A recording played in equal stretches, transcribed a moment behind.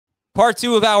Part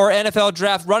two of our NFL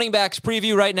Draft running backs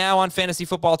preview right now on Fantasy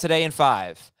Football Today in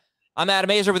 5. I'm Adam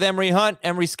Azer with Emory Hunt.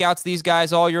 Emory scouts these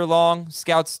guys all year long,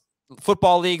 scouts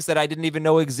football leagues that I didn't even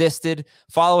know existed.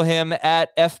 Follow him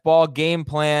at FBall Game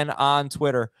Plan on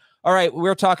Twitter. All right,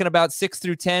 we're talking about 6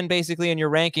 through 10 basically in your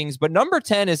rankings, but number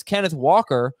 10 is Kenneth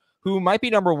Walker, who might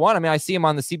be number 1. I mean, I see him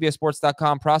on the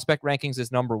CBSSports.com prospect rankings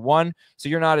as number 1, so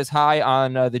you're not as high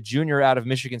on the junior out of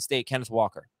Michigan State, Kenneth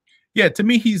Walker. Yeah, to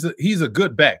me, he's a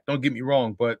good back. Don't get me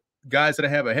wrong, but guys that I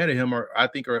have ahead of him I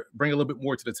think bring a little bit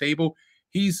more to the table.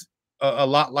 He's a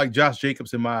lot like Josh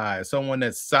Jacobs in my eyes, someone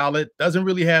that's solid, doesn't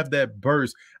really have that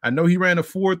burst. I know he ran a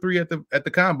 4.3 at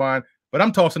the combine, but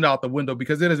I'm tossing it out the window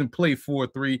because it doesn't play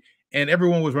 4.3, and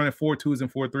everyone was running 4.2s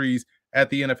and 4.3s at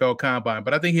the NFL combine.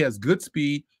 But I think he has good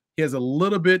speed. He has a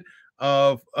little bit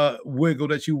of wiggle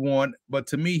that you want, but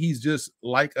to me, he's just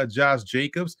like a Josh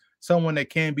Jacobs, someone that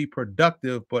can be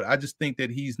productive, but I just think that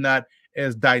he's not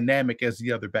as dynamic as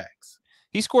the other backs.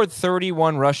 He scored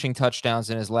 31 rushing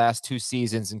touchdowns in his last 2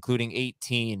 seasons, including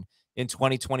 18 in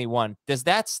 2021. Does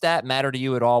that stat matter to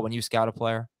you at all when you scout a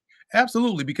player?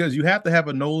 Absolutely, because you have to have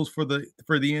a nose for the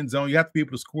end zone. You have to be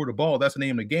able to score the ball. That's the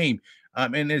name of the game.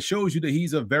 And it shows you that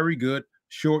he's a very good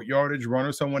short yardage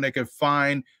runner, someone that can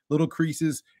find little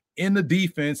creases in the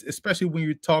defense, especially when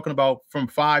you're talking about from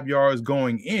 5 yards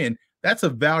going in. That's a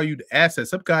valued asset.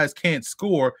 Some guys can't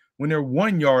score when they're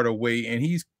 1 yard away, and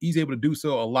he's able to do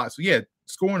so a lot. So, yeah,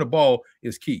 scoring the ball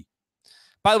is key.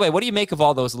 By the way, what do you make of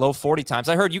all those low 40 times?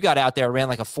 I heard you got out there and ran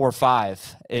like a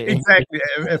 4.5. Exactly,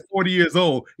 at 40 years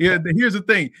old. Yeah, here's the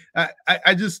thing.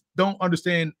 I just don't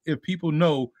understand if people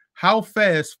know how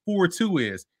fast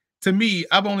 4.2 is. To me,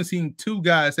 I've only seen 2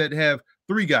 guys that have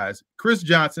 3 guys. Chris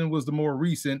Johnson was the more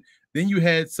recent. Then you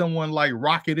had someone like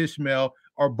Rocket Ishmael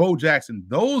or Bo Jackson.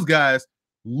 Those guys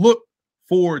look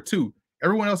 4.2.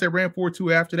 Everyone else that ran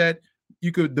 4.2 after that,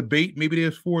 you could debate. Maybe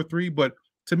there's 4.3, but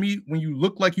to me, when you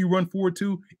look like you run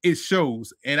 4.2, it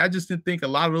shows. And I just didn't think a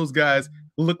lot of those guys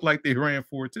look like they ran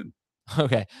 4.2.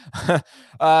 Okay. Yeah,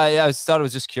 I thought it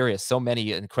was just curious. So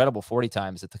many incredible 40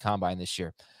 times at the combine this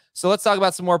year. So let's talk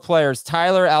about some more players.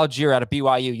 Tyler Algier out of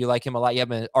BYU. You like him a lot. You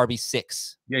have him at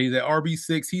RB6. Yeah, he's at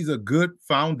RB6. He's a good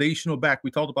foundational back.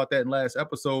 We talked about that in last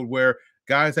episode where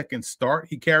guys that can start.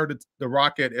 He carried the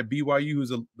rock at BYU,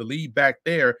 who's the lead back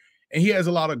there. And he has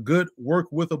a lot of good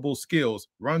work-withable skills.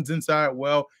 Runs inside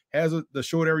well, has the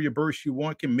short area burst you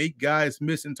want, can make guys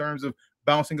miss in terms of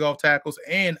bouncing off tackles.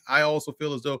 And I also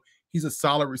feel as though he's a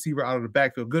solid receiver out of the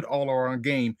backfield. Good all-around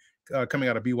game coming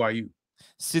out of BYU.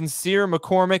 Sincere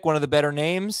McCormick, one of the better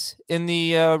names in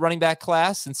the running back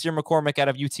class. Sincere McCormick out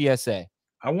of UTSA.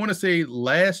 I want to say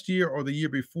last year or the year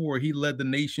before, he led the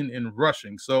nation in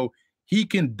rushing. So he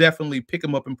can definitely pick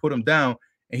him up and put him down.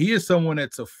 And he is someone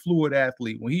that's a fluid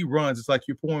athlete. When he runs, it's like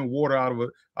you're pouring water out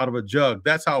of a jug.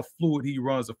 That's how fluid he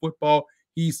runs the football.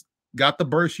 He's got the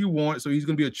burst you want, so he's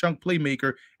going to be a chunk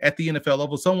playmaker at the NFL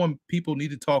level. Someone people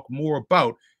need to talk more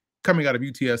about coming out of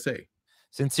UTSA.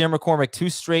 Sincere McCormick, 2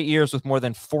 straight years with more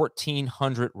than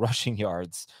 1,400 rushing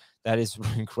yards. That is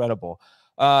incredible.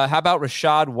 How about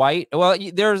Rashad White? Well,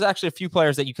 there's actually a few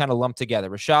players that you kind of lump together.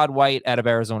 Rashad White out of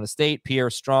Arizona State, Pierre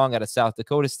Strong out of South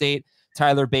Dakota State,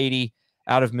 Tyler Beatty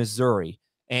out of Missouri.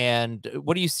 And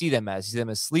what do you see them as? You see them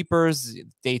as sleepers,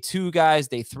 day 2 guys,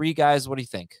 day 3 guys? What do you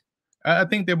think? I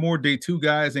think they're more day 2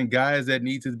 guys and guys that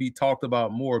need to be talked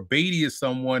about more. Beatty is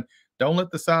someone, don't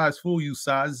let the size fool you.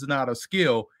 Size is not a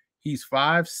skill. He's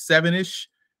 5'7"-ish,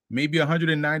 maybe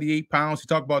 198 pounds. You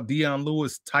talk about Deion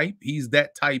Lewis type. He's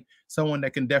that type, someone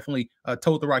that can definitely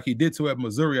tote the rock. He did so at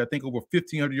Missouri, I think over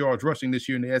 1,500 yards rushing this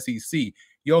year in the SEC.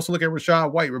 You also look at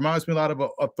Rashad White. Reminds me a lot of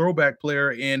a throwback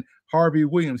player in Harvey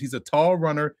Williams. He's a tall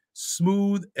runner,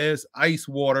 smooth as ice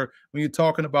water. When you're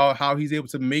talking about how he's able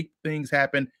to make things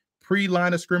happen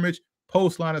pre-line of scrimmage,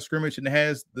 post-line of scrimmage, and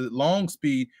has the long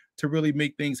speed to really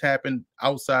make things happen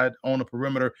outside on the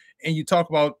perimeter. And you talk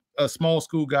about a small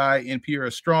school guy in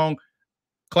Pierre Strong,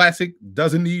 classic,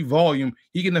 doesn't need volume.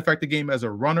 He can affect the game as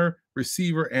a runner,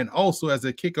 receiver, and also as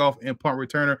a kickoff and punt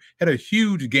returner. Had a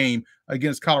huge game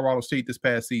against Colorado State this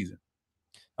past season.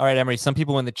 All right, Emory, some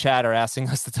people in the chat are asking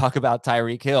us to talk about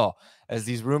Tyreek Hill as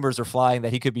these rumors are flying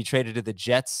that he could be traded to the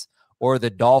Jets or the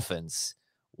Dolphins.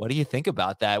 What do you think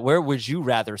about that? Where would you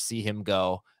rather see him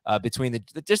go between the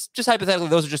just hypothetically,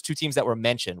 those are just 2 teams that were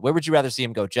mentioned. Where would you rather see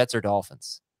him go, Jets or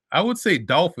Dolphins? I would say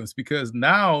Dolphins, because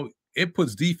now it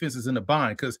puts defenses in a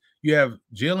bind, because you have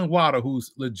Jalen Waddle,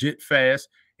 who's legit fast,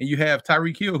 and you have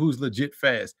Tyreek Hill, who's legit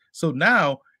fast. So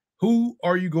now who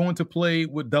are you going to play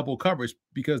with double coverage?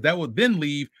 Because that would then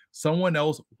leave someone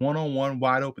else one-on-one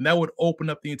wide open. That would open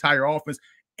up the entire offense.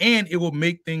 and it will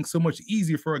make things so much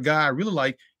easier for a guy I really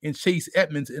like in Chase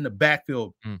Edmonds in the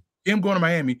backfield. Him going to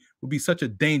Miami would be such a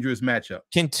dangerous matchup.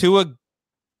 Can Tua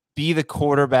be the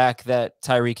quarterback that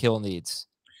Tyreek Hill needs?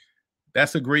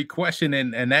 That's a great question,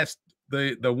 and that's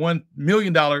the $1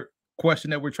 million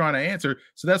question that we're trying to answer.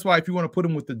 So that's why if you want to put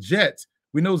him with the Jets,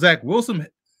 we know Zach Wilson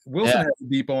has a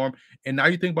deep arm, and now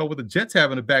you think about what the Jets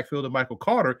have in the backfield of Michael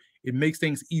Carter, it makes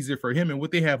things easier for him and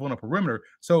what they have on a perimeter.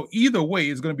 So either way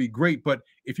is going to be great. But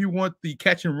if you want the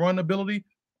catch and run ability,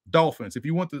 Dolphins. If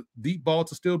you want the deep ball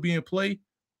to still be in play,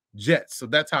 Jets. So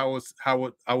that's how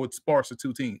I would sparse the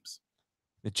two teams.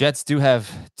 The Jets do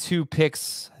have 2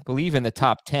 picks, I believe, in the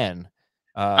top 10.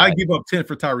 I give up 10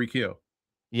 for Tyreek Hill.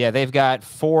 Yeah, they've got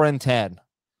 4 and 10.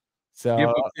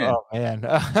 So, oh man.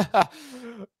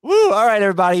 Woo! All right,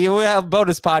 everybody. We'll have a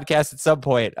bonus podcast at some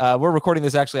point. We're recording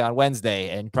this actually on Wednesday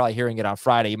and probably hearing it on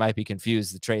Friday. You might be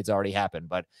confused. The trade's already happened.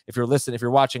 But if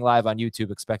you're watching live on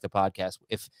YouTube, expect a podcast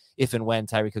if and when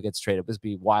Tyreek Hill gets traded. This would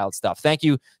be wild stuff. Thank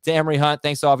you to Emory Hunt.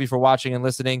 Thanks to all of you for watching and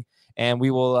listening. And we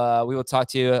will talk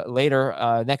to you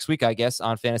later next week, I guess,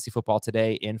 on Fantasy Football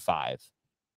Today in 5.